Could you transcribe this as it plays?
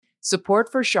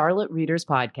Support for Charlotte Readers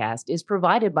Podcast is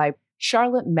provided by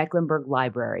Charlotte Mecklenburg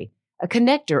Library, a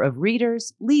connector of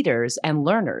readers, leaders, and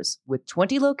learners with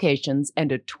 20 locations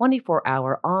and a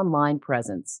 24-hour online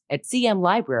presence at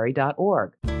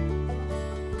cmlibrary.org.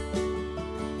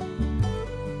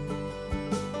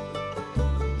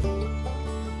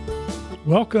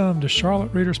 Welcome to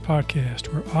Charlotte Readers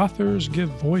Podcast, where authors give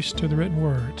voice to the written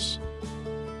words.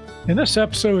 In this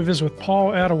episode, we visit with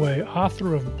Paul Attaway,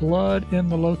 author of Blood in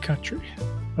the Low Country,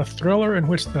 a thriller in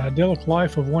which the idyllic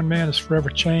life of one man is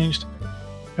forever changed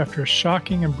after a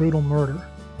shocking and brutal murder.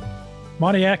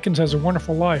 Monty Atkins has a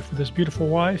wonderful life with his beautiful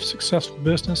wife, successful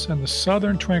business, and the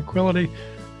southern tranquility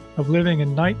of living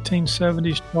in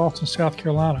 1970s Charleston, South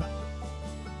Carolina.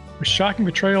 With shocking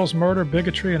betrayals, murder,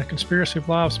 bigotry, and a conspiracy of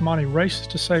lives, Monty races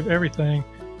to save everything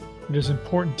that is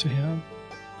important to him.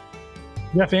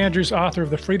 Jeff Andrews, author of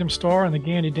The Freedom Star and The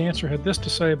Gandy Dancer, had this to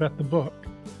say about the book.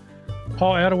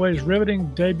 Paul Attaway's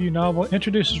riveting debut novel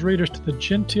introduces readers to the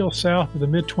genteel South of the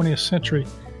mid-20th century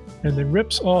and then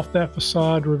rips off that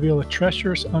facade to reveal a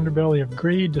treacherous underbelly of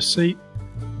greed, deceit,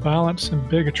 violence, and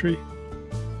bigotry.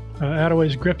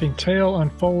 Attaway's gripping tale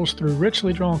unfolds through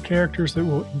richly drawn characters that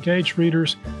will engage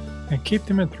readers and keep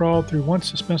them enthralled through one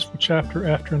suspenseful chapter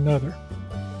after another.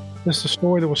 This is a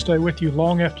story that will stay with you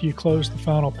long after you close the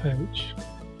final page.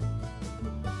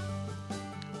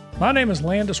 My name is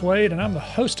Landis Wade, and I'm the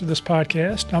host of this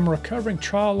podcast. I'm a recovering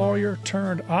trial lawyer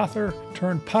turned author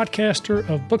turned podcaster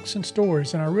of books and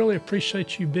stories, and I really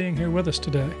appreciate you being here with us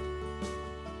today.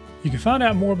 You can find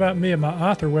out more about me at my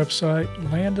author website,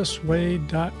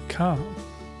 landiswade.com,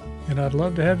 and I'd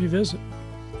love to have you visit.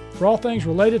 For all things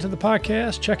related to the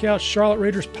podcast, check out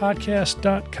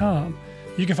charlottereaderspodcast.com.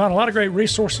 You can find a lot of great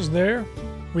resources there.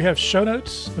 We have show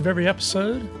notes of every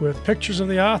episode with pictures of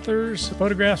the authors,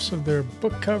 photographs of their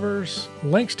book covers,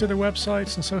 links to their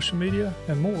websites and social media,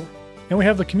 and more. And we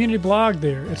have the community blog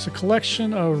there. It's a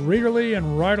collection of readerly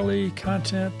and writerly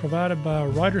content provided by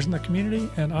writers in the community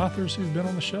and authors who've been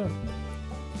on the show.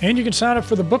 And you can sign up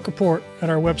for the book report at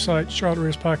our website,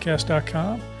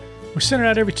 charlottereaderspodcast.com. We send it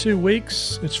out every 2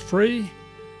 weeks. It's free.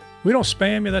 We don't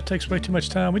spam you. That takes way too much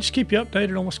time. We just keep you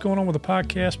updated on what's going on with the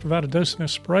podcast, provide a dose of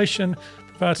inspiration,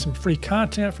 provide some free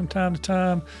content from time to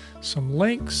time, some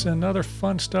links and other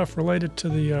fun stuff related to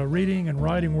the reading and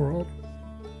writing world.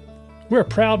 We're a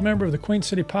proud member of the Queen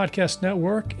City Podcast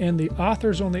Network and the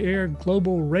Authors on the Air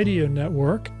Global Radio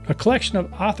Network, a collection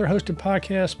of author-hosted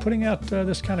podcasts putting out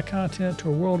this kind of content to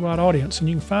a worldwide audience. And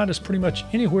you can find us pretty much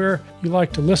anywhere you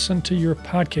like to listen to your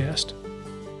podcast.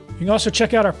 You can also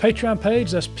check out our Patreon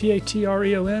page. That's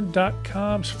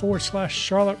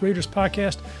patreon.com/Charlotte Readers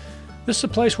Podcast. This is a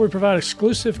place where we provide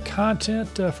exclusive content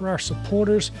for our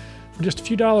supporters. For just a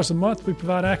few dollars a month, we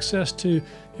provide access to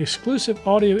exclusive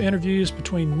audio interviews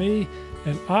between me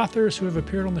and authors who have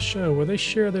appeared on the show, where they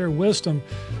share their wisdom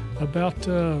about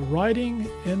writing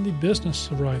and the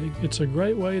business of writing. It's a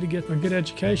great way to get a good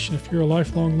education if you're a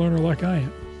lifelong learner like I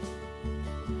am.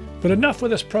 But enough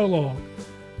with this prologue.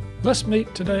 Let's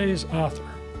meet today's author.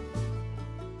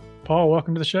 Paul,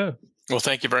 welcome to the show. Well,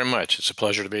 thank you very much. It's a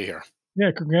pleasure to be here. Yeah,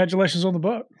 congratulations on the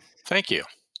book. Thank you.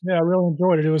 Yeah, I really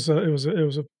enjoyed it. It was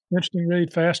a interesting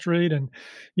read, fast read, and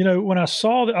when I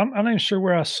saw that, I'm not even sure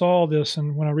where I saw this,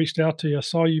 and when I reached out to you, I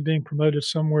saw you being promoted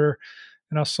somewhere,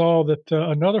 and I saw that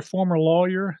another former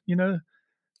lawyer,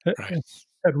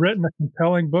 had written a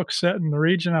compelling book set in the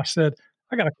region. I said,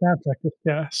 I got to contact this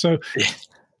guy. So. Yeah.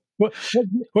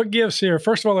 What gives here?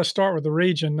 First of all, let's start with the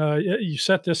region. You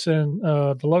set this in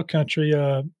the Low Country,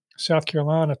 South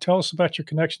Carolina. Tell us about your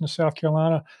connection to South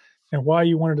Carolina and why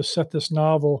you wanted to set this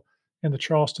novel in the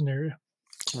Charleston area.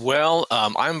 Well,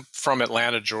 I'm from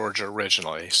Atlanta, Georgia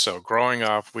originally. So growing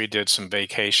up, we did some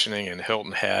vacationing in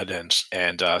Hilton Head and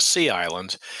Sea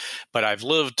Island. But I've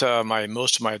lived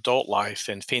most of my adult life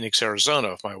in Phoenix, Arizona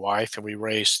with my wife, and we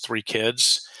raised 3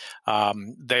 kids.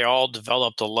 They all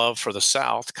developed a love for the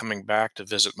South, coming back to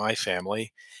visit my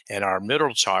family. And our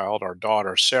middle child, our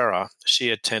daughter, Sarah,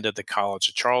 she attended the College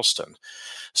of Charleston.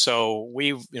 So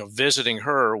visiting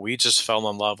her, we just fell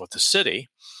in love with the city.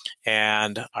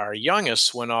 And our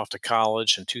youngest went off to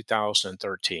college in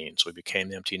 2013. So we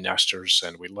became empty nesters,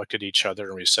 and we looked at each other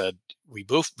and we said, we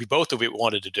both knew what we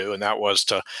wanted to do, and that was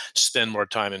to spend more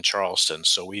time in Charleston.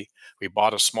 So we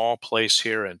bought a small place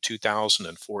here in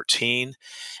 2014,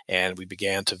 and we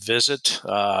began to visit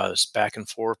back and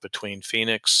forth between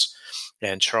Phoenix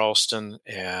and Charleston,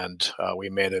 and we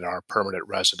made it our permanent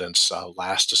residence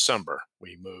last December.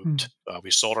 We moved.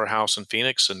 We sold our house in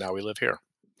Phoenix, and now we live here.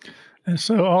 And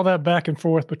so all that back and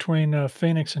forth between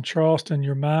Phoenix and Charleston,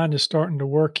 your mind is starting to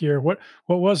work here. What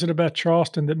was it about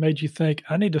Charleston that made you think,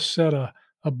 I need to set a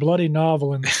a bloody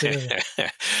novel in this area?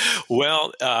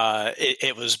 Well,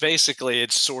 it was basically,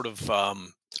 it's sort of,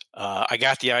 I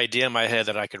got the idea in my head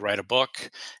that I could write a book,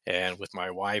 and with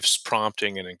my wife's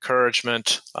prompting and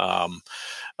encouragement,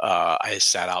 I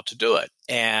set out to do it.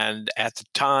 And at the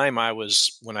time,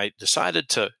 when I decided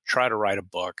to try to write a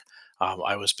book,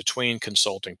 I was between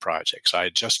consulting projects. I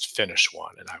had just finished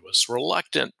one, and I was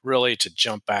reluctant really to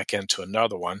jump back into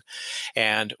another one.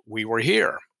 And we were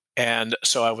here. And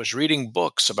so I was reading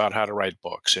books about how to write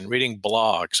books and reading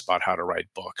blogs about how to write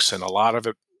books. And a lot of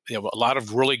it, a lot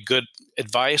of really good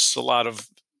advice, a lot of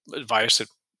advice that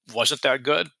wasn't that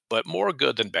good, but more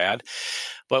good than bad.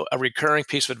 But a recurring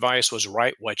piece of advice was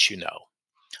write what you know.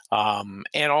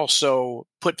 And also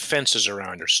put fences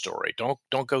around your story.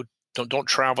 Don't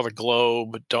travel the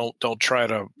globe. Don't try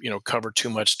to cover too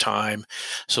much time.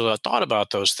 So I thought about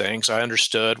those things. I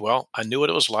understood. Well, I knew what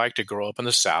it was like to grow up in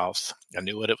the South. I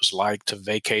knew what it was like to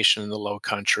vacation in the Low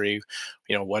Country.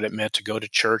 What it meant to go to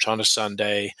church on a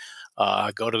Sunday,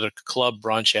 go to the club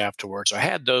brunch afterwards. I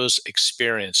had those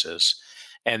experiences,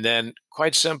 and then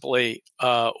quite simply,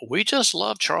 we just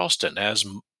love Charleston as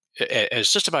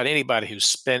just about anybody who's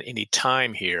spent any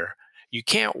time here. You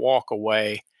can't walk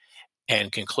away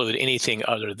and conclude anything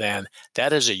other than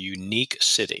that is a unique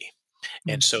city.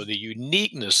 And so the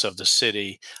uniqueness of the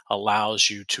city allows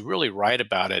you to really write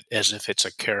about it as if it's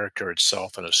a character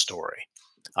itself in a story.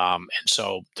 And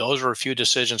so those were a few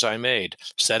decisions I made.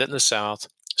 Set it in the South,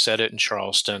 set it in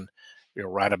Charleston,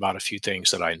 write about a few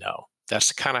things that I know.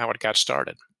 That's kind of how it got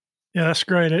started. Yeah, that's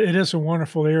great. It is a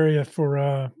wonderful area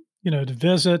for to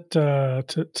visit,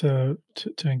 to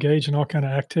engage in all kind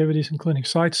of activities, including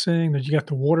sightseeing. That you got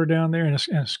the water down there, and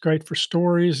it's great for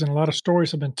stories. And a lot of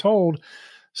stories have been told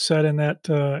set in that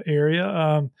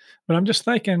area. But I'm just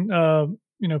thinking,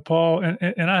 Paul,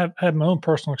 and I have had my own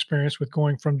personal experience with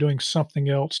going from doing something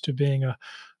else to being a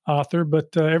author.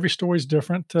 But every story is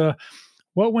different.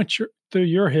 What went through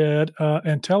your head?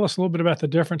 And tell us a little bit about the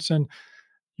difference in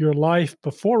your life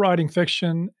before writing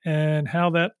fiction and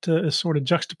how that is sort of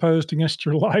juxtaposed against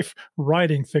your life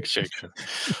writing fiction.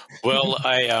 Well,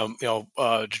 I,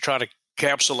 to try to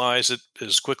capsulize it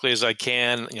as quickly as I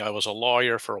can, I was a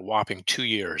lawyer for a whopping 2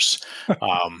 years.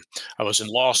 I was in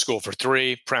law school for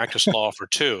 3, practiced law for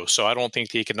 2. So I don't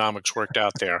think the economics worked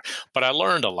out there, but I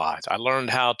learned a lot. I learned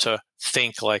how to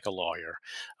think like a lawyer.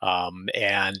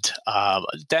 And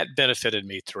that benefited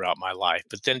me throughout my life.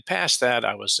 But then past that,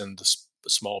 I was in the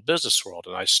small business world,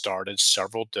 and I started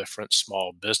several different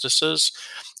small businesses,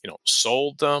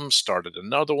 sold them, started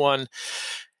another one.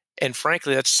 And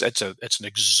frankly, it's an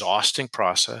exhausting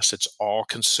process. It's all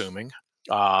consuming.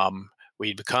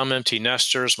 We'd become empty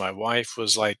nesters. My wife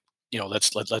was like,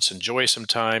 let's enjoy some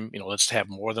time. Let's have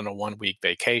more than a 1-week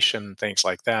vacation, things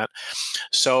like that.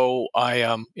 So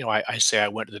I say I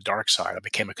went to the dark side. I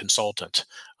became a consultant,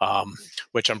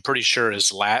 which I'm pretty sure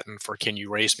is Latin for "Can you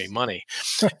raise me money?"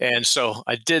 And so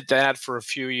I did that for a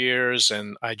few years.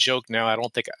 And I joke now, I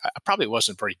probably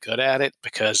wasn't very good at it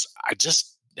because I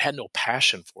just had no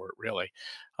passion for it, really.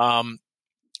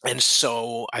 And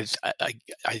so I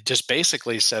just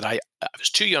basically said I was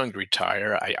too young to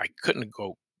retire. I couldn't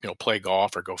go play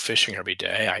golf or go fishing every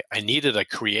day. I needed a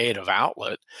creative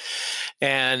outlet.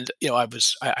 And,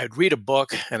 I'd read a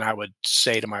book and I would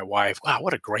say to my wife, wow,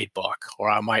 what a great book. Or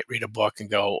I might read a book and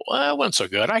go, well, it wasn't so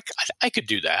good. I could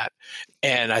do that.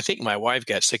 And I think my wife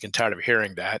got sick and tired of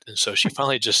hearing that. And so she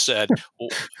finally just said, well,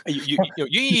 you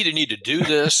either need to do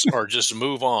this or just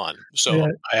move on. So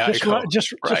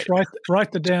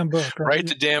write the damn book. Right? Write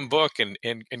the damn book and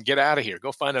get out of here.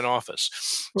 Go find an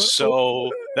office.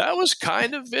 So that was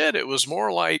kind of it. It was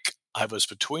more like I was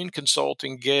between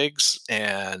consulting gigs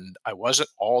and I wasn't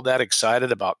all that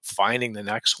excited about finding the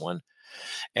next one.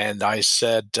 And I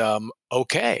said,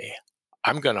 okay,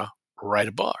 I'm going to write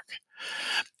a book.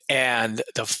 And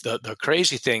the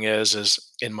crazy thing is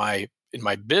in my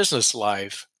business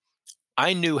life,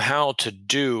 I knew how to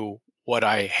do what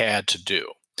I had to do.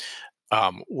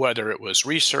 Whether it was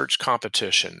research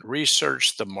competition,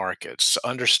 research the markets,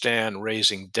 understand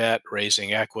raising debt,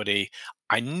 raising equity.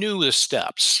 I knew the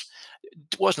steps.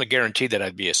 It wasn't a guarantee that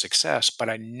I'd be a success, but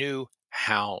I knew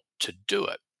how to do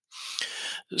it.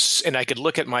 And I could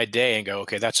look at my day and go,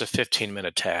 okay, that's a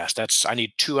 15-minute task. I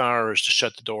need 2 hours to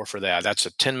shut the door for that. That's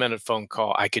a 10-minute phone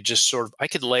call. I could just I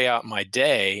could lay out my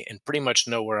day and pretty much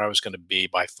know where I was going to be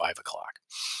by 5 o'clock.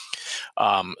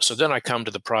 So then I come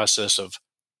to the process of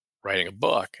writing a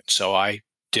book. So I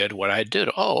did what I did.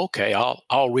 Oh, okay.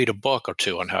 I'll read a book or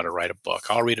 2 on how to write a book.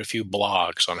 I'll read a few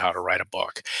blogs on how to write a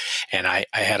book. And I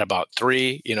had about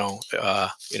 3,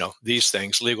 these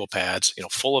things, legal pads,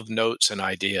 full of notes and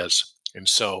ideas. And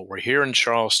so we're here in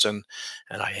Charleston,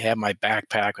 and I have my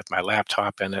backpack with my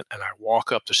laptop in it, and I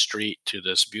walk up the street to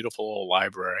this beautiful old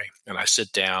library, and I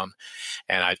sit down,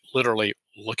 and I literally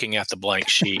looking at the blank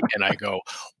sheet, and I go,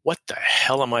 what the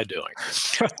hell am I doing?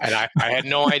 And I had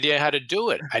no idea how to do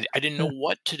it. I didn't know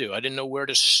what to do. I didn't know where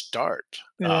to start.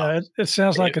 Yeah, it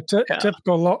sounds like a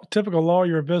typical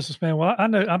lawyer or businessman. Well, I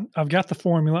know I've got the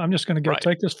formula. I'm just going to go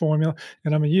take this formula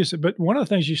and I'm going to use it. But one of the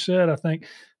things you said, I think,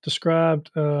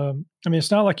 described. I mean,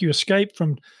 it's not like you escaped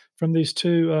from these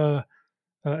two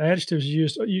adjectives you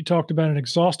used. You talked about an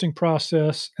exhausting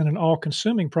process and an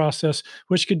all-consuming process,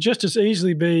 which could just as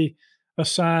easily be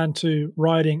assigned to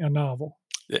writing a novel.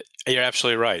 You're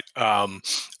absolutely right.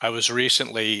 I was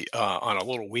recently on a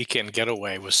little weekend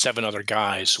getaway with 7 other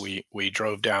guys. We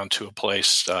drove down to a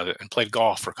place and played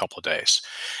golf for a couple of days,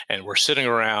 and we're sitting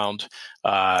around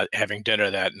having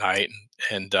dinner that night,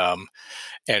 and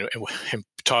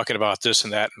talking about this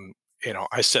and that, and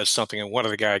I said something, and one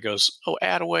of the guys goes, "Oh,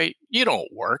 Attaway, you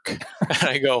don't work," and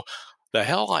I go, "The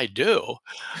hell I do.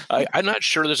 I'm not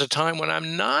sure there's a time when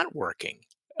I'm not working."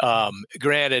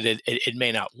 Granted, it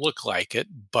may not look like it,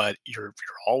 but you're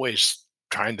always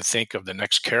trying to think of the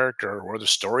next character or where the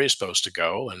story is supposed to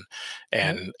go,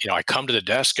 and I come to the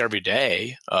desk every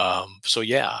day. So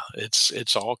yeah,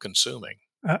 it's all consuming.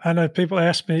 I know people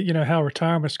ask me, how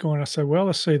retirement's going. I say, well,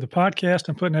 let's see, the podcast,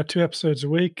 I'm putting out 2 episodes a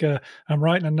week. I'm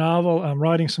writing a novel. I'm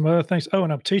writing some other things. Oh,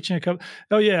 and I'm teaching a couple.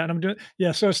 Oh, yeah. And I'm doing,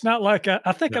 yeah. So it's not like I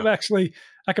think I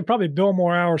could probably bill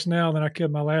more hours now than I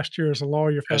could my last year as a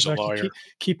lawyer if I was actually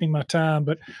keeping my time.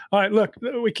 But all right, look,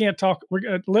 we can't talk.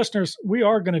 Listeners, we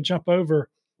are going to jump over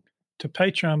to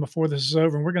Patreon before this is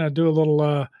over. And we're going to do a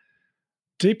little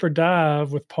deeper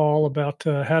dive with Paul about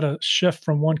how to shift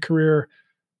from one career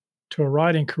to a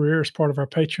writing career as part of our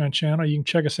Patreon channel. You can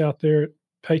check us out there at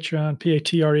Patreon,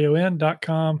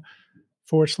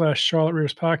 patreon.com/Charlotte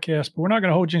Readers Podcast. But we're not going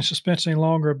to hold you in suspense any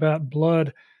longer about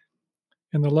Blood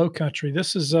in the Low Country.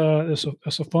 This is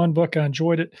it's a fun book. I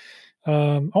enjoyed it.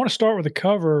 I want to start with the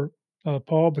cover,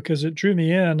 Paul, because it drew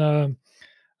me in. I'm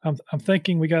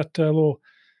thinking we got a little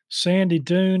sandy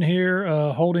dune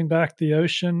here holding back the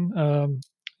ocean.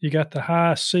 You got the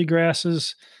high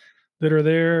seagrasses that are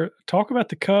there. Talk about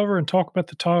the cover and talk about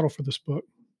the title for this book.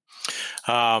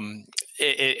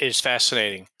 It is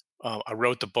fascinating. I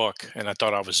wrote the book and I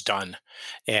thought I was done.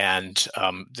 And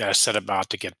then I set about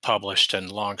to get published.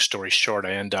 And long story short,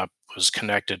 I was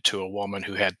connected to a woman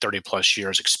who had 30 plus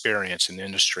years experience in the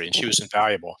industry, and she was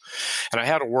invaluable. And I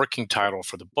had a working title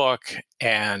for the book.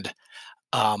 And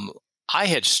I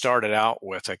had started out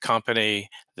with a company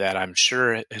that I'm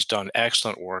sure has done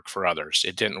excellent work for others.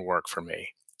 It didn't work for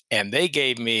me. And they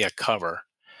gave me a cover,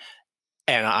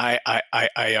 and I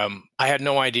had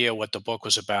no idea what the book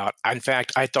was about. In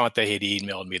fact, I thought they had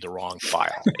emailed me the wrong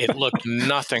file. It looked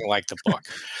nothing like the book.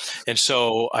 And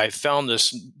so I found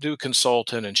this new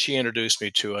consultant, and she introduced me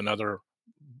to another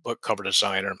book cover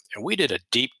designer, and we did a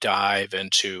deep dive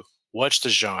into what's the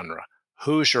genre,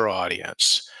 who's your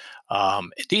audience.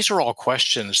 These are all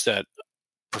questions that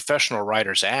professional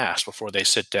writers ask before they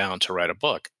sit down to write a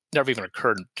book. Never even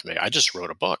occurred to me. I just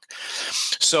wrote a book.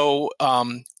 So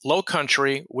Low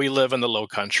Country, we live in the Low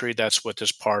Country. That's what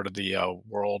this part of the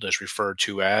world is referred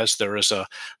to as. There is a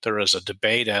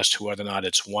debate as to whether or not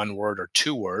it's one word or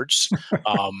 2 words.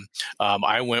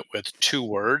 I went with 2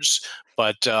 words,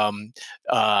 but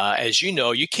as you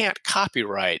know, you can't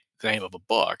copyright the name of a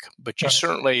book, but you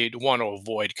certainly want to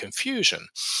avoid confusion.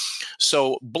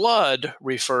 So blood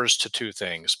refers to 2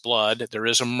 things. Blood, there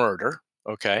is a murder.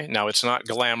 Okay. Now, it's not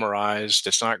glamorized.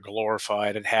 It's not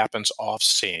glorified. It happens off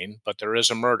scene, but there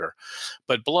is a murder.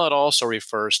 But blood also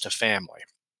refers to family.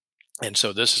 And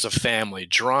so this is a family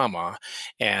drama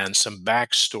and some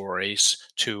backstories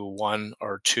to 1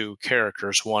 or 2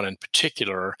 characters. One in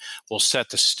particular will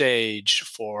set the stage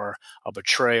for a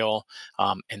betrayal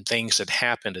and things that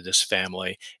happen to this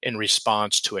family in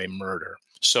response to a murder.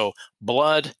 So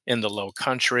blood in the Low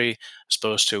Country is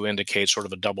supposed to indicate sort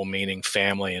of a double meaning,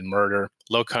 family and murder.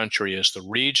 Low Country is the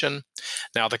region.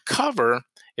 Now the cover,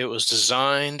 it was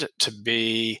designed to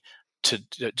be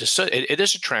it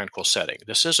is a tranquil setting.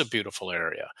 This is a beautiful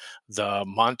area. The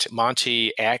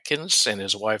Monty Atkins and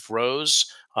his wife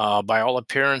Rose, by all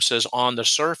appearances, on the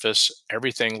surface,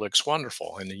 everything looks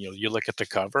wonderful. And you look at the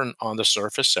cover, and on the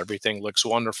surface, everything looks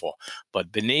wonderful.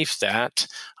 But beneath that,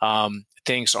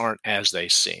 things aren't as they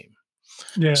seem.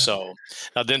 Yeah. So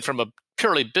now, then, from a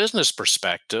purely business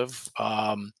perspective,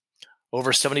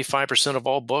 over 75% of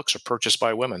all books are purchased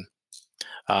by women.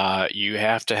 You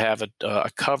have to have a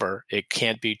cover. It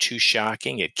can't be too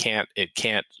shocking. It can't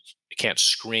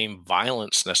scream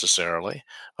violence necessarily,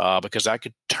 because that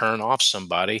could turn off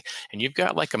somebody. And you've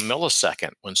got like a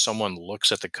millisecond when someone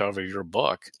looks at the cover of your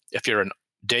book. If you're a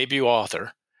debut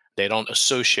author, they don't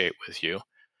associate with you.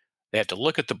 They have to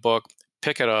look at the book,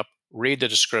 pick it up, read the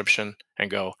description,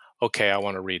 and go, okay, I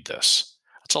want to read this.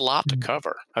 That's a lot to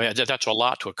cover. I mean, that's a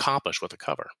lot to accomplish with a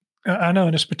cover. I know,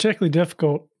 and it's particularly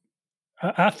difficult,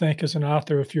 I think, as an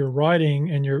author, if you're writing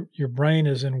and your brain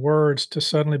is in words, to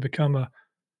suddenly become a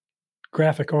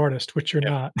graphic artist, which you're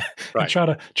not, Right.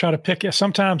 and try to pick it.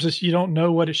 Sometimes you don't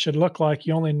know what it should look like.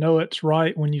 You only know it's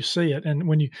right when you see it. And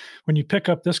when you pick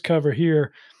up this cover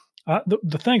here,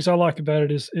 the things I like about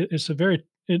it is it's a very,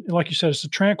 like you said, it's a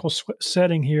tranquil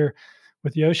setting here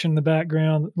with the ocean in the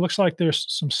background. It looks like there's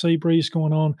some sea breeze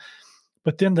going on,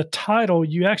 but then the title,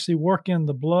 you actually work in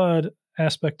the blood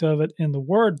aspect of it in the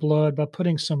word blood by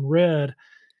putting some red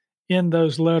in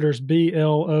those letters,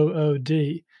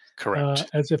 BLOOD. Correct.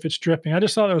 As if it's dripping. I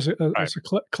just thought it was a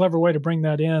clever way to bring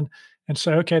that in and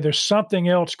say, okay, there's something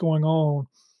else going on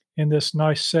in this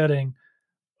nice setting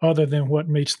other than what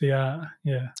meets the eye.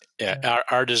 Yeah.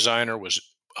 Our designer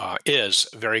is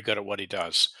very good at what he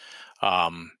does.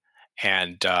 So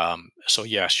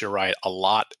yes, you're right. A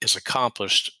lot is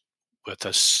accomplished with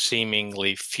a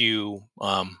seemingly few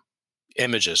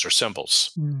images or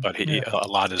symbols, but a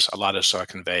lot is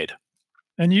conveyed.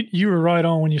 And you were right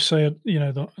on when you said,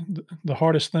 the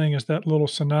hardest thing is that little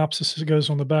synopsis that goes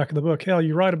on the back of the book. Hell,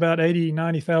 you write about 80,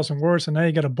 90,000 words, and now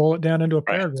you got to boil it down into a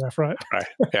paragraph, right? Right.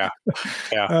 Yeah.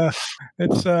 Yeah.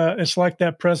 It's like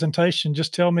that presentation.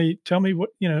 Just tell me what,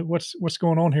 what's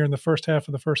going on here in the first half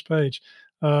of the first page.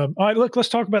 All right, look, let's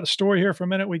talk about the story here for a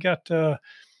minute. We got an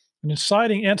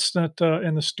inciting incident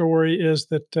in the story is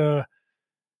that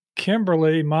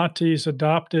Kimberly, Monty's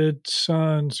adopted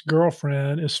son's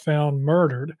girlfriend, is found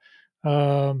murdered.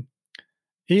 Eli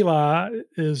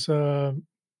is a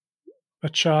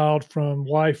child from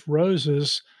wife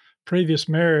Rose's previous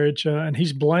marriage, and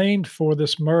he's blamed for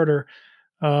this murder,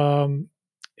 and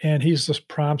he's the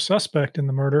prime suspect in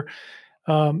the murder.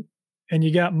 And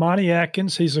you got Monty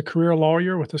Atkins. He's a career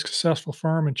lawyer with a successful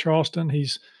firm in Charleston.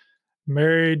 He's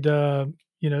married, to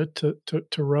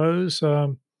Rose.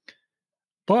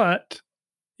 But,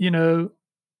 you've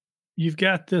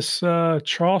got this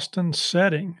Charleston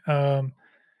setting. I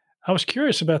was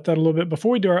curious about that a little bit.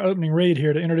 Before we do our opening read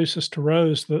here to introduce us to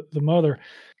Rose, the mother,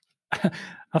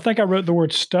 I think I wrote the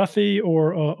word stuffy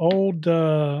or old,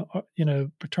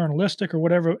 paternalistic or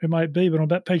whatever it might be. But on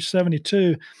that page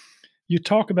 72, you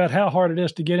talk about how hard it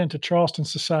is to get into Charleston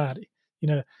society,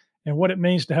 and what it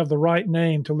means to have the right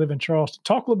name to live in Charleston.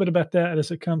 Talk a little bit about that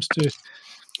as it comes to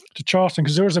Charleston,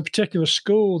 because there was a particular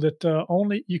school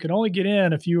that you could only get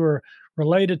in if you were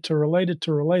related to.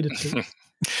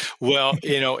 Well,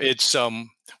 it's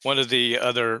one of the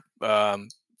other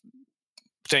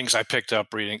things I picked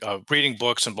up reading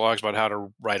books and blogs about how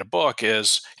to write a book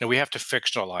is, we have to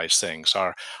fictionalize things.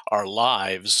 Our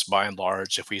lives, by and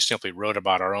large, if we simply wrote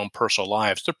about our own personal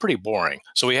lives, they're pretty boring.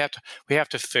 So we have to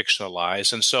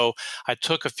fictionalize. And so I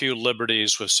took a few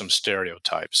liberties with some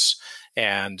stereotypes.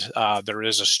 And there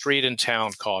is a street in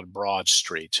town called Broad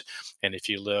Street. And if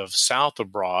you live south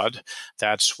of Broad,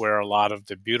 that's where a lot of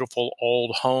the beautiful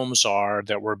old homes are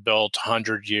that were built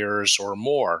 100 years or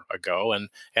more ago, and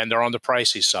they're on the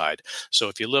pricey side. So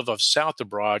if you live south of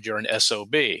Broad, you're an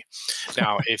SOB.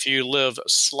 Now, if you live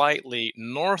slightly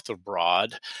north of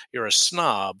Broad, you're a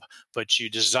snob, but you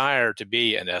desire to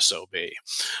be an SOB.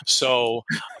 So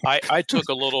I took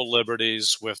a little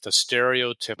liberties with the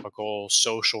stereotypical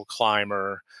social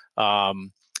climber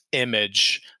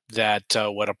image that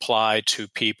would apply to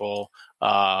people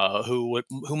who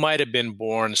might have been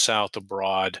born south of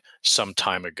Broad some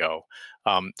time ago.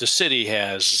 The city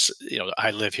has,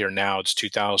 I live here now, it's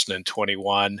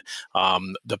 2021.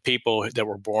 The people that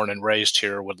were born and raised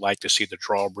here would like to see the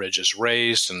drawbridges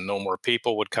raised and no more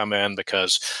people would come in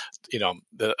because,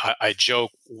 I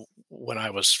joke, when I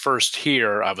was first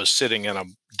here, I was sitting in a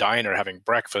diner having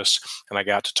breakfast and I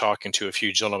got to talking to a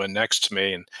few gentlemen next to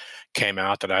me and came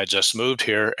out that I just moved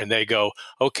here, and they go,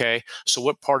 okay, so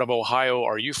what part of Ohio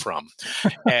are you from?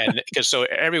 And because so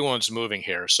everyone's moving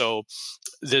here. So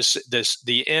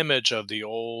the image of the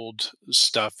old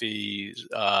stuffy,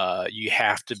 you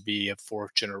have to be a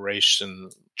fourth generation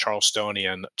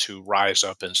Charlestonian to rise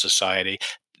up in society.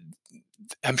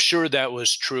 I'm sure that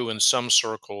was true in some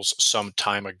circles some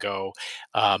time ago.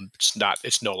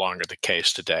 It's no longer the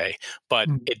case today, but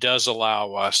Mm. it does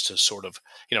allow us to sort of,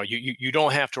 you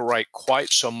don't have to write quite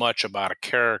so much about a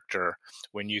character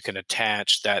when you can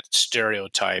attach that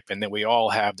stereotype. And then we all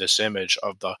have this image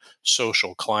of the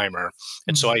social climber.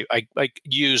 And so Mm. I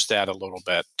use that a little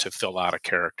bit to fill out a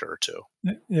character or two.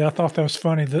 Yeah, I thought that was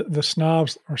funny. The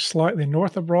snobs are slightly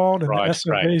north of Broad, and the Right,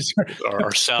 right. SOBs Or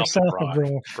are south of south of Broad.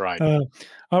 Broad. Right.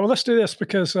 Well, let's do this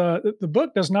because the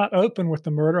book does not open with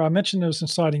the murder. I mentioned it was an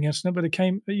inciting incident, but it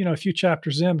came, a few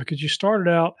chapters in because you started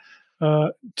out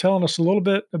telling us a little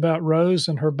bit about Rose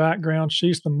and her background.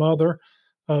 She's the mother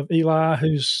of Eli,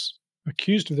 who's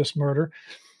accused of this murder.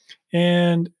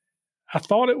 And I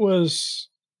thought it was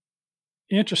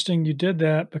interesting you did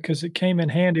that because it came in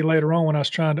handy later on when I was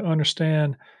trying to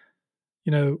understand,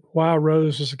 why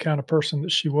Rose was the kind of person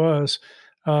that she was.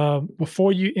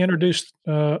 Before you introduce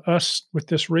us with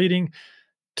this reading,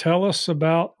 tell us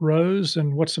about Rose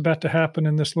and what's about to happen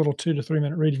in this little 2 to 3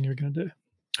 minute reading you're going to do.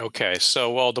 Okay,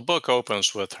 so the book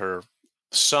opens with her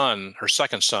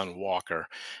second son, Walker,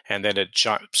 and then it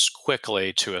jumps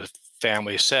quickly to a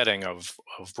family setting of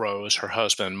Rose, her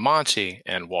husband, Monty,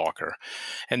 and Walker.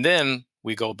 And then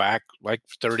we go back like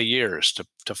 30 years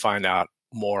to find out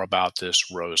more about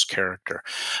this Rose character.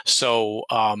 So,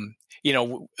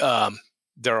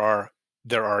 there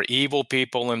are evil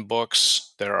people in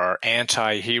books. There are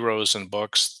anti-heroes in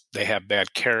books. They have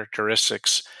bad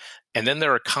characteristics. And then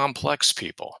there are complex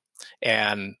people.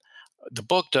 And the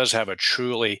book does have a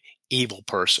truly evil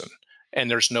person, and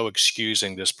there's no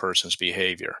excusing this person's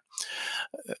behavior.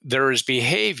 There is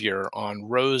behavior on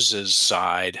Rose's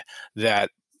side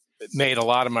that made a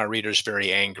lot of my readers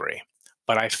very angry.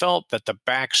 But I felt that the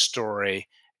backstory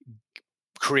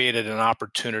created an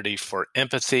opportunity for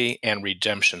empathy and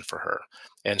redemption for her.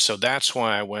 And so that's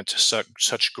why I went to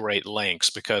such great lengths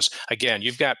because, again,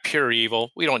 you've got pure evil.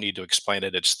 We don't need to explain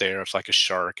it. It's there. It's like a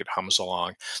shark. It hums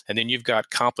along. And then you've got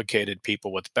complicated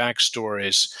people with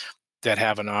backstories that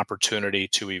have an opportunity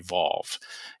to evolve.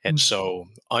 And so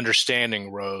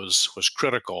understanding Rose was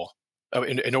critical.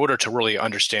 In order to really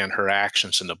understand her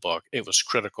actions in the book, it was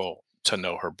critical to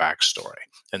know her backstory.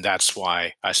 And that's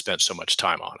why I spent so much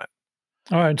time on it.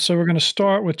 All right, so we're going to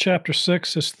start with chapter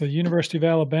 6. It's the University of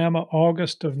Alabama,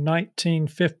 August of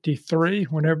 1953.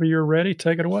 Whenever you're ready,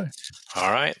 take it away.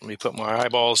 All right, let me put my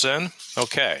eyeballs in.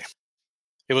 Okay.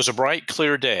 It was a bright,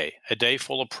 clear day, a day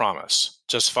full of promise,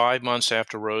 just 5 months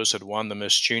after Rose had won the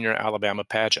Miss Junior Alabama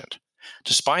pageant.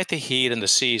 Despite the heat and the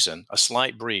season, a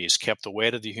slight breeze kept the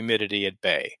weight of the humidity at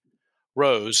bay.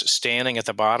 Rose, standing at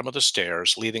the bottom of the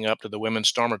stairs leading up to the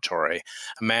women's dormitory,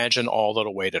 imagined all that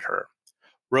awaited her.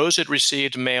 Rose had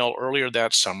received mail earlier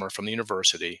that summer from the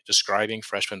university describing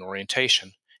freshman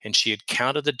orientation, and she had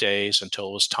counted the days until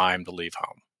it was time to leave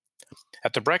home.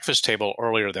 At the breakfast table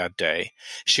earlier that day,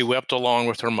 she wept along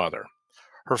with her mother.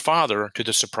 Her father, to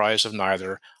the surprise of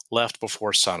neither, left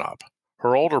before sunup.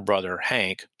 Her older brother,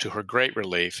 Hank, to her great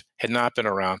relief, had not been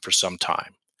around for some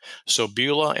time. So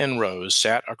Beulah and Rose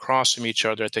sat across from each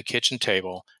other at the kitchen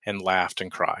table and laughed and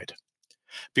cried.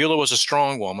 Beulah was a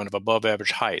strong woman of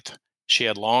above-average height. She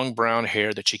had long brown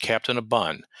hair that she kept in a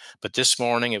bun, but this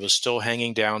morning it was still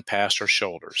hanging down past her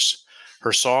shoulders.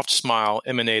 Her soft smile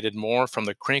emanated more from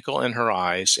the crinkle in her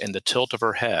eyes and the tilt of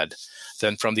her head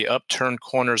than from the upturned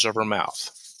corners of her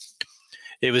mouth.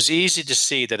 It was easy to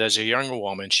see that as a younger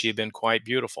woman she had been quite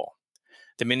beautiful.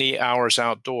 The many hours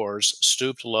outdoors,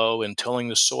 stooped low and tilling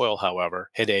the soil,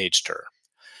 however, had aged her.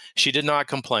 She did not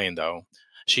complain, though.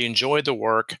 She enjoyed the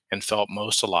work and felt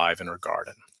most alive in her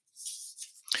garden.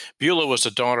 Beulah was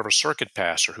the daughter of a circuit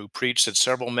pastor who preached at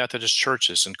several Methodist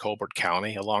churches in Colbert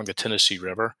County along the Tennessee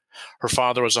River. Her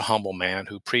father was a humble man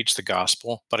who preached the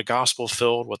gospel, but a gospel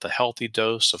filled with a healthy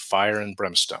dose of fire and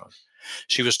brimstone.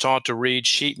 She was taught to read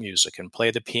sheet music and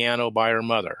play the piano by her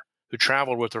mother, who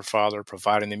traveled with her father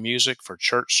providing the music for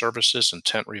church services and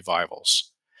tent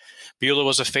revivals. Beulah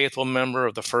was a faithful member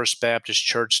of the First Baptist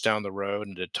Church down the road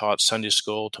and had taught Sunday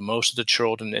school to most of the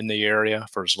children in the area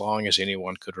for as long as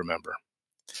anyone could remember.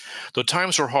 Though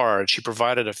times were hard, she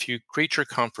provided a few creature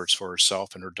comforts for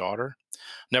herself and her daughter.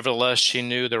 Nevertheless, she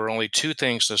knew there were only two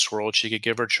things in this world she could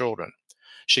give her children.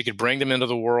 She could bring them into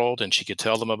the world, and she could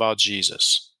tell them about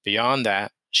Jesus. Beyond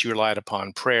that, she relied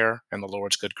upon prayer and the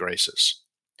Lord's good graces.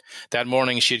 That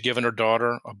morning, she had given her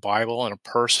daughter a Bible and a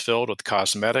purse filled with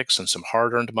cosmetics and some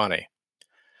hard-earned money.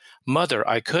 "Mother,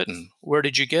 I couldn't. Where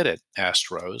did you get it?"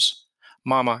 asked Rose.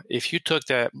 "Mama, if you took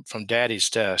that from Daddy's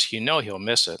desk, you know he'll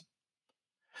miss it."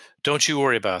 "Don't you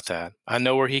worry about that. I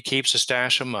know where he keeps a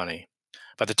stash of money.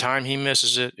 By the time he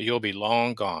misses it, you'll be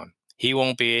long gone. He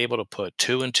won't be able to put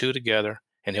two and two together,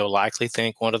 and he'll likely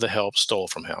think one of the help stole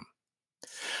from him.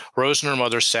 Rose and her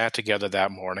mother sat together that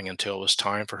morning until it was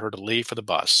time for her to leave for the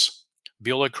bus.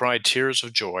 Beulah cried tears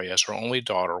of joy as her only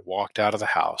daughter walked out of the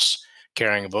house,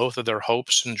 carrying both of their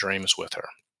hopes and dreams with her.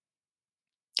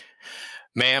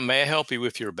 "Ma'am, may I help you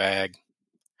with your bag?"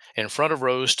 In front of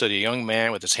Rose stood a young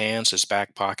man with his hands in his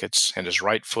back pockets and his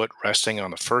right foot resting on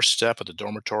the first step of the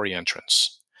dormitory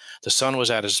entrance. The sun was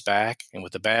at his back, and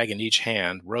with the bag in each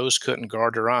hand, Rose couldn't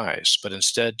guard her eyes, but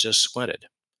instead just squinted.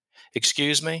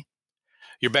 "Excuse me?"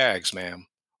 "Your bags, ma'am.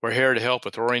 We're here to help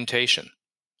with orientation.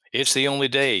 It's the only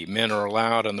day men are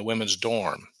allowed in the women's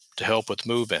dorm to help with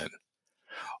move-in.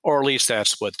 Or at least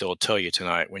that's what they'll tell you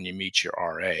tonight when you meet your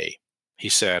RA," he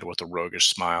said with a roguish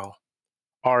smile.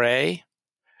 "RA?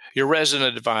 Your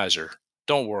resident advisor.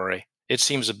 Don't worry. It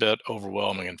seems a bit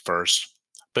overwhelming at first,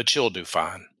 but you'll do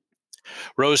fine."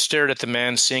 Rose stared at the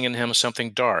man, seeing in him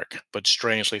something dark but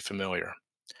strangely familiar.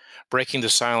 Breaking the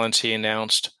silence, he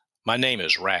announced, "My name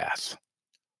is Wrath."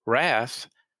 "Wrath?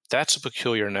 That's a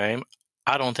peculiar name.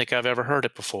 I don't think I've ever heard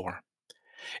it before."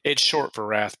 "It's short for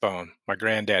Rathbone, my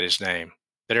granddaddy's name,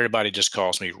 but everybody just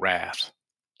calls me Wrath."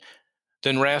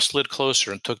 Then Wrath slid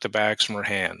closer and took the bags from her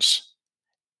hands.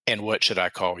 "And what should I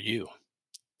call you?"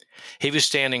 He was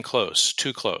standing close,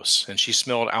 too close, and she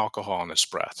smelled alcohol in his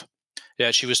breath.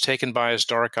 Yet she was taken by his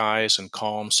dark eyes and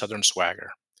calm southern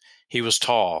swagger. He was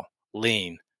tall,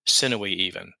 lean, sinewy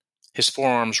even. His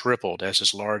forearms rippled as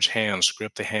his large hands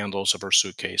gripped the handles of her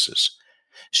suitcases.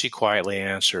 She quietly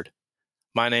answered,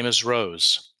 "My name is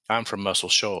Rose. I'm from Muscle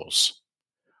Shoals."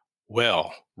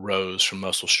 "Well, Rose from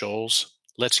Muscle Shoals,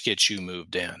 let's get you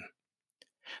moved in."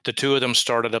 The two of them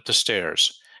started up the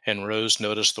stairs, and Rose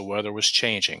noticed the weather was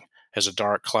changing as a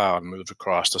dark cloud moved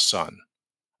across the sun.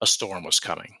 A storm was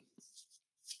coming.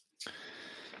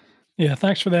 Yeah,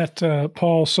 thanks for that,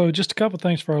 Paul. So, just a couple of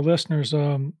things for our listeners.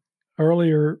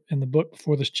 Earlier in the book,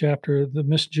 before this chapter, the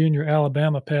Miss Junior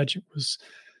Alabama pageant was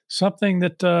something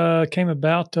that came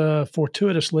about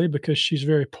fortuitously because she's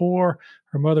very poor.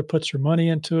 Her mother puts her money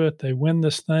into it. They win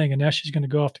this thing, and now she's going to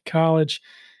go off to college.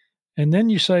 And then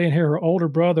you say in here, her older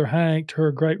brother, Hank, to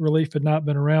her great relief, had not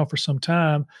been around for some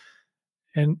time.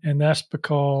 And that's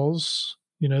because,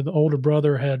 the older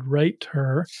brother had raped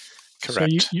her.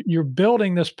 Correct. So you're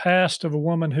building this past of a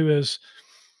woman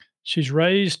she's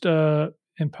raised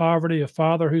in poverty, a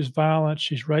father who's violent.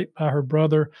 She's raped by her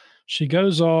brother. She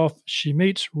goes off. She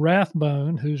meets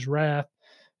Rathbone, who's Wrath.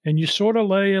 And you sort of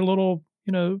lay a little,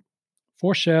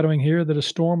 foreshadowing here that a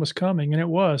storm was coming. And it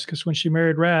was, because when she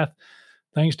married Wrath,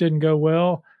 things didn't go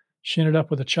well. She ended up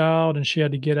with a child, and she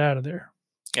had to get out of there.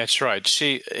 That's right.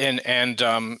 She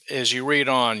as you read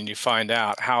on and you find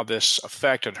out how this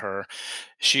affected her,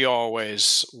 she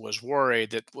always was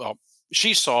worried that,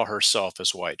 she saw herself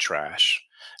as white trash.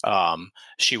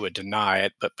 She would deny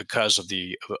it, but because of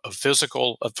the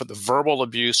verbal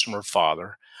abuse from her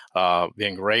father,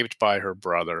 being raped by her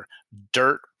brother,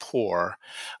 dirt poor,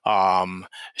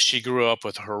 she grew up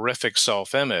with a horrific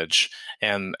self-image,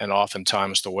 and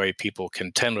oftentimes the way people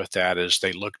contend with that is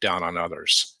they look down on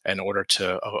others. In order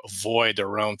to avoid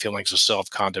their own feelings of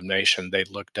self-condemnation, they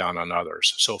look down on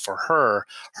others. So for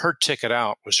her ticket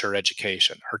out was her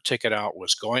education. Her ticket out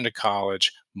was going to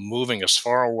college, moving as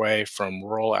far away from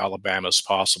rural Alabama as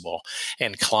possible,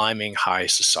 and climbing high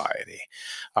society.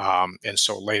 And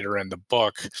so later in the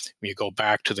book, when you go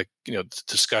back to the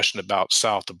discussion about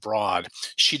South Abroad,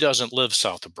 she doesn't live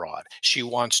South Abroad. She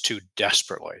wants to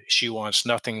desperately. She wants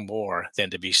nothing more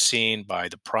than to be seen by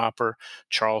the proper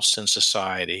Charleston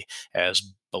society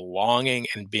as belonging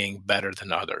and being better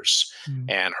than others.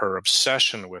 And her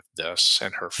obsession with this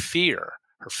and her fear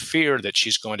that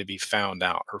she's going to be found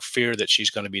out, her fear that she's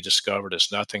going to be discovered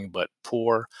as nothing but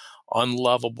poor,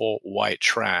 unlovable white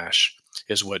trash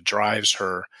is what drives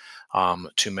her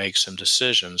to make some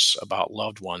decisions about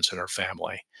loved ones in her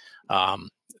family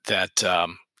that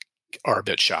are a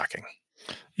bit shocking.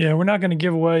 Yeah, we're not going to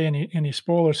give away any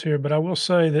spoilers here, but I will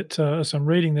say that as I'm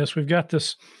reading this, we've got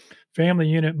this family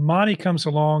unit. Monty comes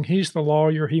along. He's the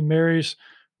lawyer. He marries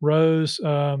Rose.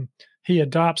 He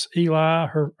adopts Eli,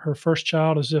 her first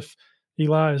child, as if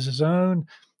Eli is his own.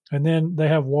 And then they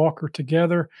have Walker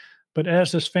together. But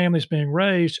as this family's being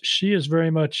raised, she is very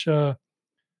much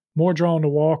more drawn to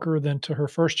Walker than to her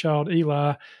first child,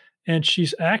 Eli. And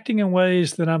she's acting in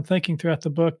ways that I'm thinking throughout the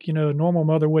book, a normal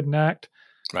mother wouldn't act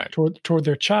right toward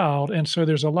their child. And so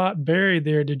there's a lot buried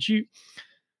there. Did you,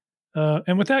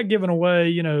 and without giving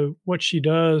away, what she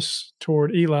does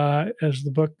toward Eli as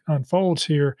the book unfolds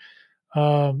here,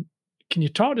 can you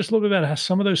talk just a little bit about how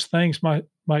some of those things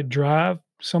might drive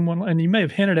someone? And you may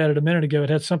have hinted at it a minute ago. It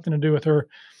had something to do with her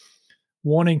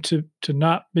wanting to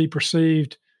not be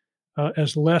perceived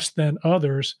as less than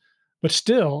others. But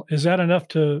still, is that enough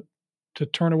to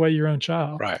turn away your own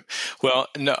child? Right. Well,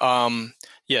 no,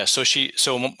 yeah. So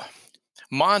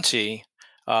Monty,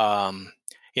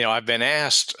 I've been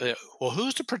asked, well,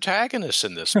 who's the protagonist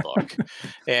in this book?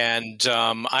 And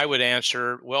I would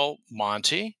answer, well,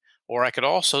 Monty, or I could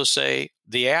also say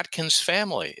the Atkins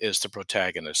family is the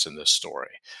protagonist in this story.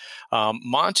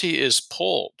 Monty is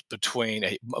pulled between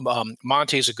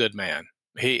Monty's a good man.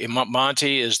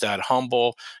 Monty is that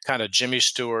humble kind of Jimmy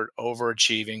Stewart,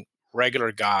 overachieving,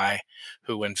 regular guy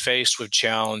who, when faced with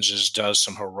challenges, does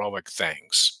some heroic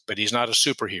things. But he's not a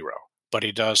superhero, but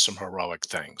he does some heroic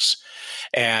things.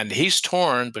 And he's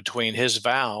torn between his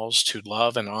vows to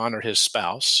love and honor his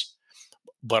spouse,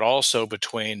 but also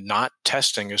between not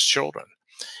testing his children.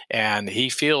 And he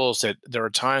feels that there are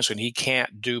times when he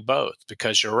can't do both,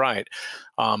 because you're right.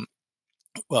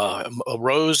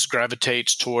 Rose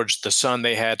gravitates towards the son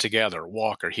they had together,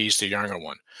 Walker. He's the younger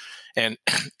one. And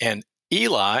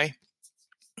Eli,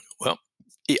 well,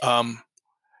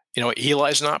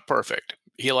 Eli's not perfect.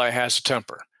 Eli has a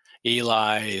temper.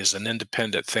 Eli is an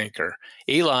independent thinker.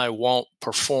 Eli won't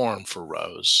perform for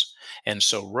Rose. And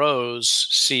so Rose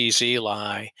sees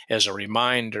Eli as a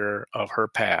reminder of her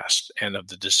past and of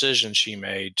the decision she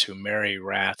made to marry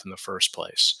Rath in the first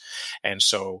place. And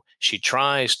so she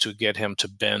tries to get him to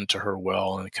bend to her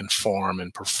will and conform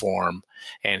and perform,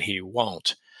 and he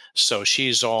won't. So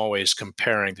she's always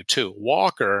comparing the two.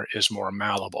 Walker is more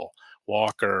malleable.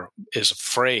 Walker is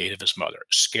afraid of his mother,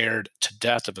 scared to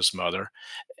death of his mother,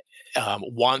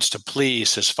 wants to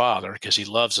please his father because he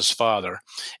loves his father,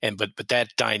 but that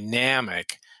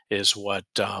dynamic is what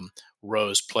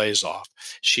Rose plays off.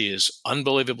 She is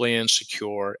unbelievably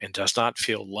insecure and does not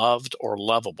feel loved or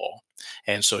lovable,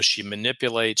 and so she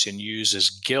manipulates and uses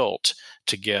guilt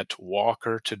to get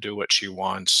Walker to do what she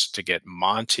wants, to get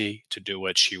Monty to do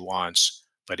what she wants,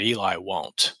 but Eli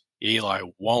won't. Eli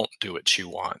won't do what she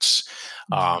wants.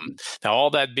 Now,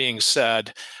 all that being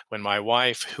said, when my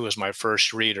wife, who was my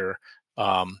first reader,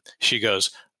 she goes,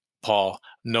 Paul,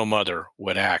 no mother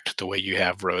would act the way you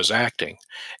have Rose acting.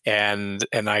 And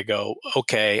I go,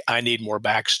 okay, I need more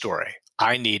backstory.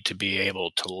 I need to be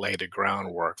able to lay the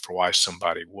groundwork for why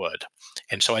somebody would.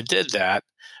 And so I did that.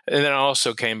 And then I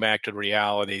also came back to the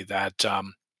reality that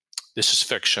this is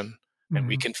fiction, and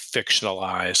we can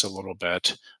fictionalize a little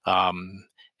bit.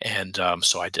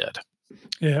 So I did.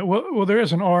 Yeah, well, there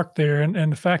is an arc there,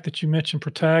 and the fact that you mentioned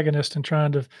protagonist and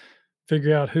trying to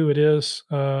figure out who it is,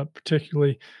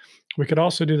 particularly, we could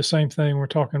also do the same thing. We're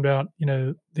talking about,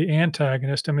 the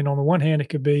antagonist. I mean, on the one hand, it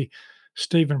could be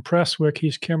Stephen Presswick.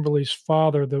 He's Kimberly's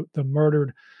father, the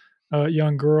murdered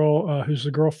young girl who's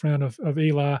the girlfriend of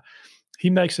Eli. He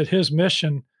makes it his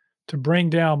mission to bring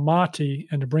down Monty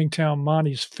and to bring down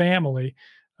Monty's family.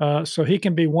 So he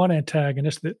can be one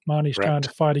antagonist that Monty's trying to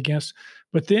fight against.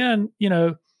 But then, I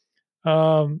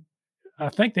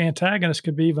think the antagonist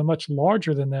could be even much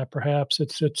larger than that. Perhaps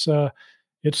it's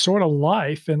sort of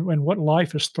life and what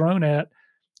life is thrown at,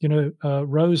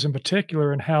 Rose in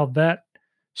particular, and how that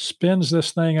spins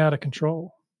this thing out of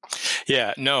control.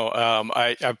 Yeah, no,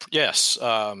 yes.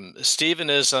 Stephen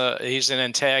he's an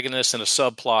antagonist in a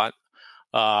subplot,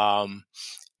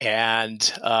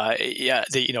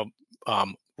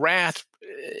 Rath,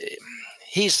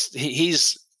 he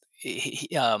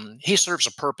serves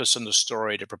a purpose in the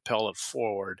story to propel it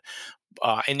forward.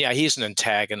 He's an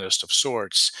antagonist of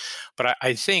sorts. But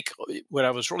I think what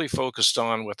I was really focused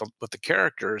on with the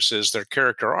characters is their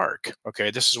character arc.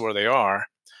 Okay, this is where they are.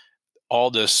 All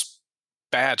this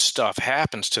bad stuff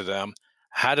happens to them.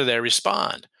 How do they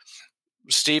respond?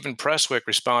 Stephen Presswick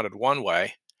responded one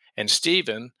way, and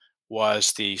Stephen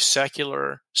was the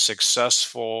secular,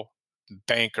 successful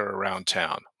banker around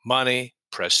town. Money,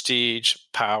 prestige,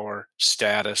 power,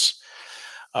 status.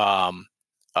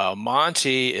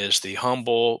 Monty is the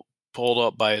humble, pulled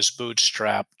up by his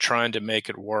bootstrap, trying to make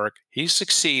it work. He's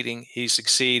succeeding,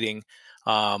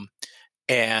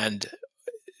 and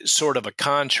sort of a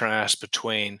contrast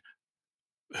between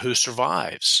who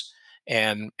survives.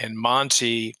 And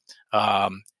Monty,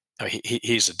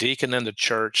 he's a deacon in the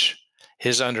church.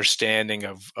 His understanding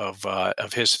of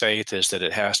his faith is that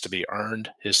it has to be earned.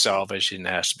 His salvation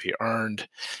has to be earned.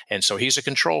 And so he's a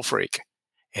control freak.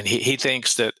 And he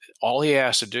thinks that all he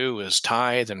has to do is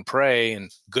tithe and pray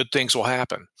and good things will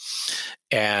happen.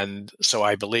 And so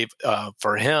I believe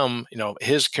for him,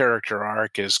 his character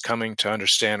arc is coming to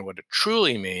understand what it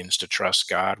truly means to trust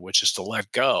God, which is to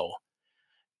let go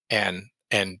and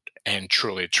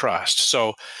truly trust.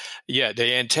 So, yeah,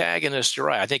 the antagonist, you're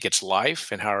right. I think it's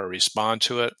life and how I respond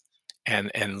to it.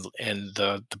 and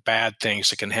the bad things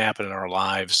that can happen in our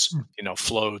lives,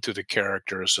 flow through the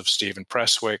characters of Stephen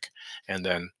Presswick, and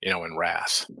then in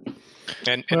Wrath,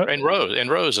 and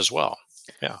Rose as well.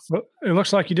 Yeah. Well, it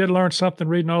looks like you did learn something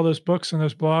reading all those books and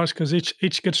those blogs, because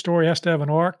each good story has to have an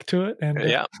arc to it, and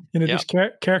these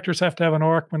characters have to have an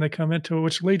arc when they come into it,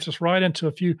 which leads us right into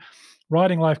a few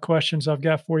writing life questions I've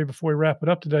got for you before we wrap it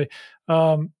up today.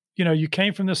 You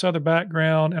came from this other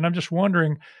background, and I'm just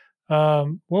wondering,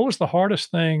 what was the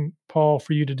hardest thing, Paul,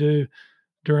 for you to do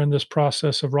during this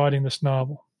process of writing this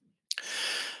novel?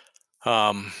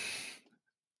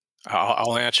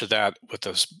 I'll answer that with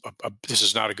this. This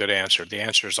is not a good answer. The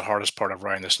answer is the hardest part of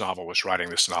writing this novel was writing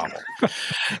this novel,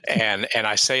 and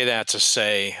I say that to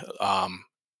say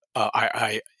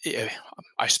I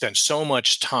spent so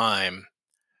much time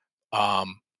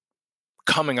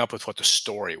coming up with what the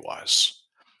story was.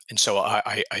 And so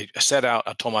I set out,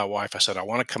 I told my wife, I said, I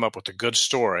want to come up with a good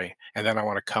story, and then I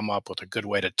want to come up with a good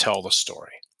way to tell the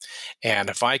story. And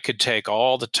if I could take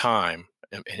all the time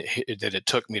that it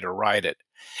took me to write it,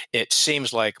 it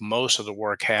seems like most of the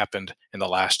work happened in the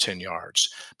last 10 yards,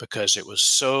 because it was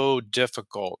so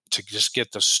difficult to just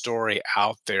get the story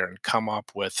out there and come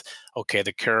up with, okay,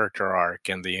 the character arc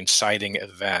and the inciting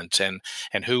event and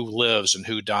who lives and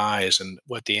who dies and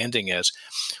what the ending is.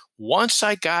 Once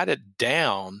I got it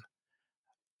down,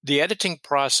 the editing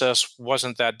process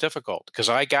wasn't that difficult, because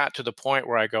I got to the point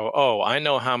where I go, oh, I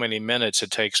know how many minutes it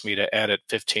takes me to edit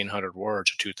 1,500 words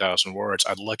or 2,000 words.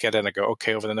 I'd look at it and I go,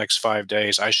 okay, over the next 5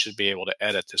 days, I should be able to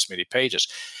edit this many pages.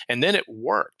 And then it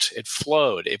worked. It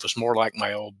flowed. It was more like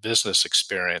my old business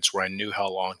experience where I knew how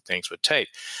long things would take.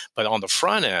 But on the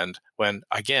front end, when,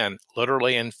 again,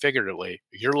 literally and figuratively,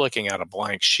 you're looking at a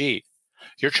blank sheet,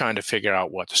 you're trying to figure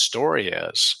out what the story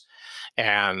is.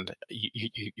 And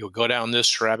you'll go down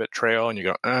this rabbit trail and you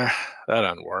go, that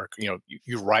doesn't work.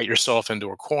 You write yourself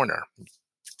into a corner,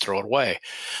 throw it away.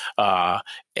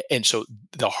 And so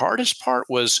the hardest part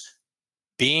was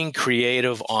being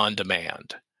creative on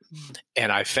demand.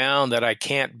 And I found that I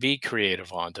can't be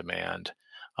creative on demand.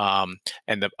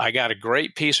 I got a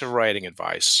great piece of writing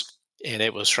advice. And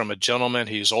it was from a gentleman.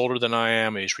 He's older than I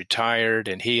am. He's retired,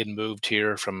 and he had moved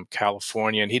here from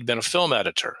California, and he'd been a film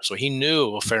editor. So he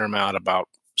knew a fair amount about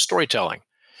storytelling.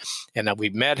 And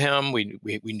we met him. We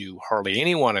knew hardly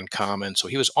anyone in common. So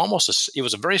he was it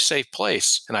was a very safe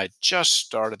place. And I just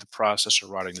started the process of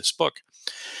writing this book.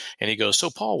 And he goes, so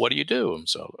Paul, what do you do? And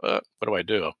so, what do I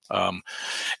do?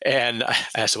 And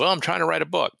I said, well, I'm trying to write a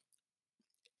book.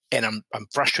 And I'm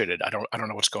frustrated. I don't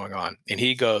know what's going on. And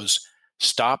he goes,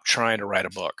 stop trying to write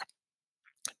a book.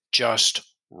 Just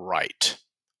write.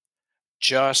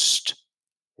 Just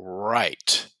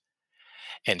write.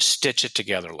 And stitch it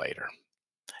together later.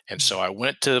 And so I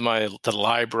went to the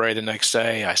library the next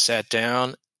day. I sat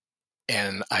down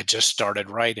and I just started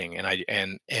writing.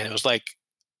 And it was like,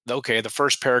 okay, the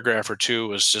first paragraph or two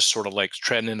was just sort of like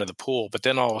treading into the pool. But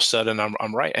then all of a sudden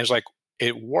I'm writing. And it's like,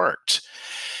 it worked.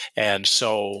 And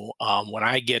so when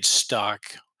I get stuck,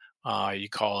 you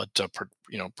call it,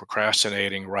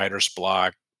 procrastinating, writer's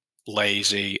block,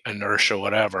 lazy, inertia,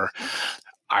 whatever.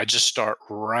 I just start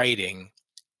writing,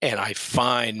 and I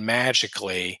find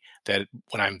magically that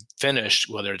when I'm finished,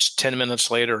 whether it's 10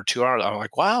 minutes later or 2 hours, I'm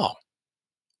like, wow,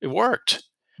 it worked.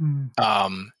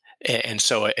 And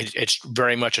so it's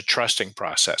very much a trusting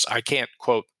process. I can't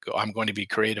quote, I'm going to be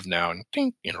creative now and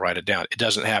write it down. It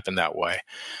doesn't happen that way.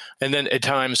 And then at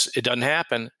times it doesn't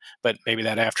happen, but maybe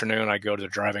that afternoon I go to the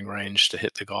driving range to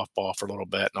hit the golf ball for a little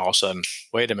bit, and all of a sudden,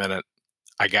 wait a minute,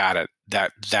 I got it.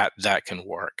 That can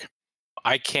work.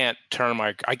 I can't turn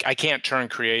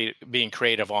being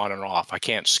creative on and off. I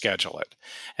can't schedule it.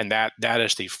 And that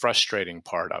is the frustrating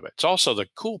part of it. It's also the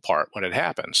cool part when it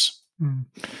happens.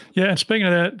 Yeah, and speaking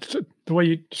of that, the way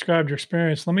you described your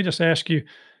experience, let me just ask you,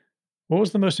 what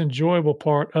was the most enjoyable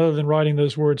part other than writing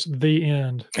those words, the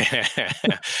end?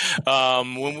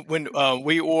 When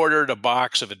we ordered a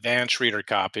box of advanced reader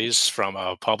copies from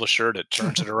a publisher that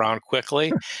turns it around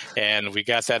quickly, and we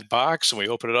got that box and we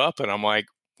opened it up, and I'm like,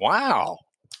 wow.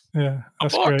 Yeah,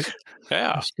 that's great.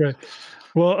 Yeah. That's great.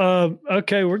 Well,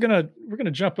 okay, we're gonna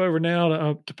jump over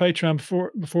now to Patreon.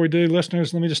 Before we do,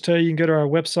 listeners, let me just tell you, you can go to our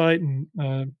website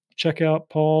and check out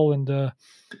Paul and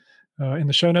in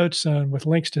the show notes with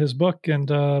links to his book, and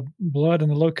Blood in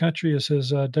the Low Country is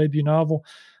his debut novel.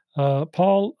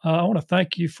 Paul, I want to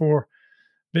thank you for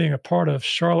being a part of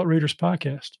Charlotte Readers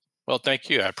Podcast. Well, thank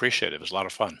you. I appreciate it. It was a lot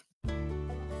of fun.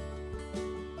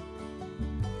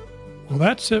 Well,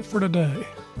 that's it for today.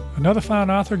 Another fine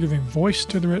author giving voice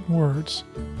to the written words.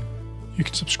 You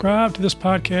can subscribe to this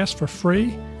podcast for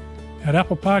free at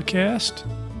Apple Podcast,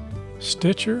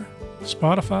 Stitcher,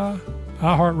 Spotify,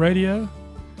 iHeartRadio,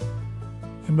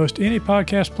 and most any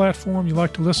podcast platform you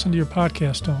like to listen to your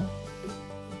podcast on.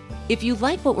 If you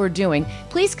like what we're doing,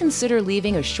 please consider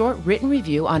leaving a short written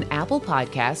review on Apple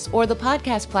Podcasts or the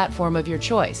podcast platform of your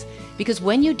choice, because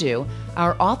when you do,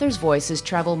 our authors' voices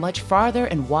travel much farther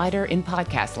and wider in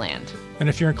podcast land. And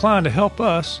if you're inclined to help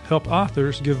us help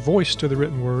authors give voice to the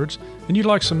written words, and you'd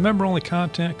like some member-only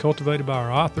content cultivated by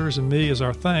our authors and me as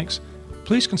our thanks,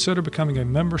 please consider becoming a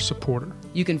member supporter.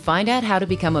 You can find out how to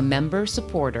become a member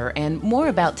supporter and more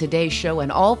about today's show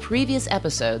and all previous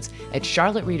episodes at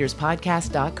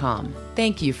charlottereaderspodcast.com.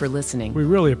 Thank you for listening. We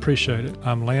really appreciate it.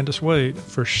 I'm Landis Wade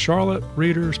for Charlotte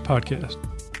Readers Podcast.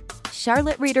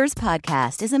 Charlotte Readers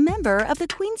Podcast is a member of the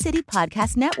Queen City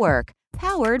Podcast Network,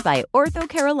 powered by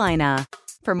OrthoCarolina.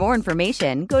 For more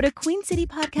information, go to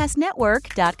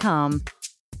queencitypodcastnetwork.com.